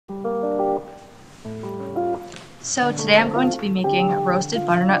So today I'm going to be making roasted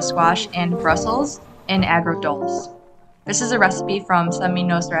butternut squash and Brussels in Agrodolce. This is a recipe from Samin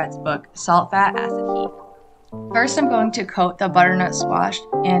Nosrat's book, Salt, Fat, Acid, Heat. First, I'm going to coat the butternut squash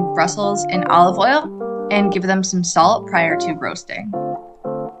and Brussels in olive oil and give them some salt prior to roasting.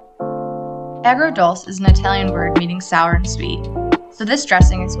 Agrodolce is an Italian word meaning sour and sweet. So this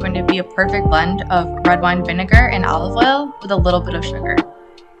dressing is going to be a perfect blend of red wine vinegar and olive oil with a little bit of sugar.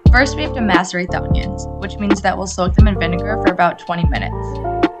 First, we have to macerate the onions, which means that we'll soak them in vinegar for about 20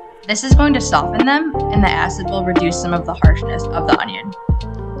 minutes. This is going to soften them, and the acid will reduce some of the harshness of the onion.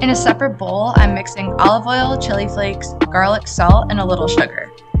 In a separate bowl, I'm mixing olive oil, chili flakes, garlic, salt, and a little sugar.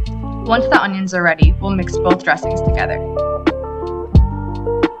 Once the onions are ready, we'll mix both dressings together.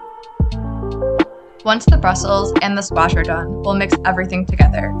 Once the Brussels and the squash are done, we'll mix everything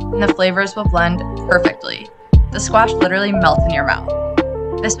together, and the flavors will blend perfectly. The squash literally melts in your mouth.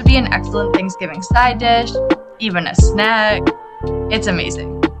 This would be an excellent Thanksgiving side dish, even a snack. It's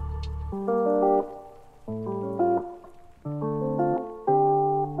amazing.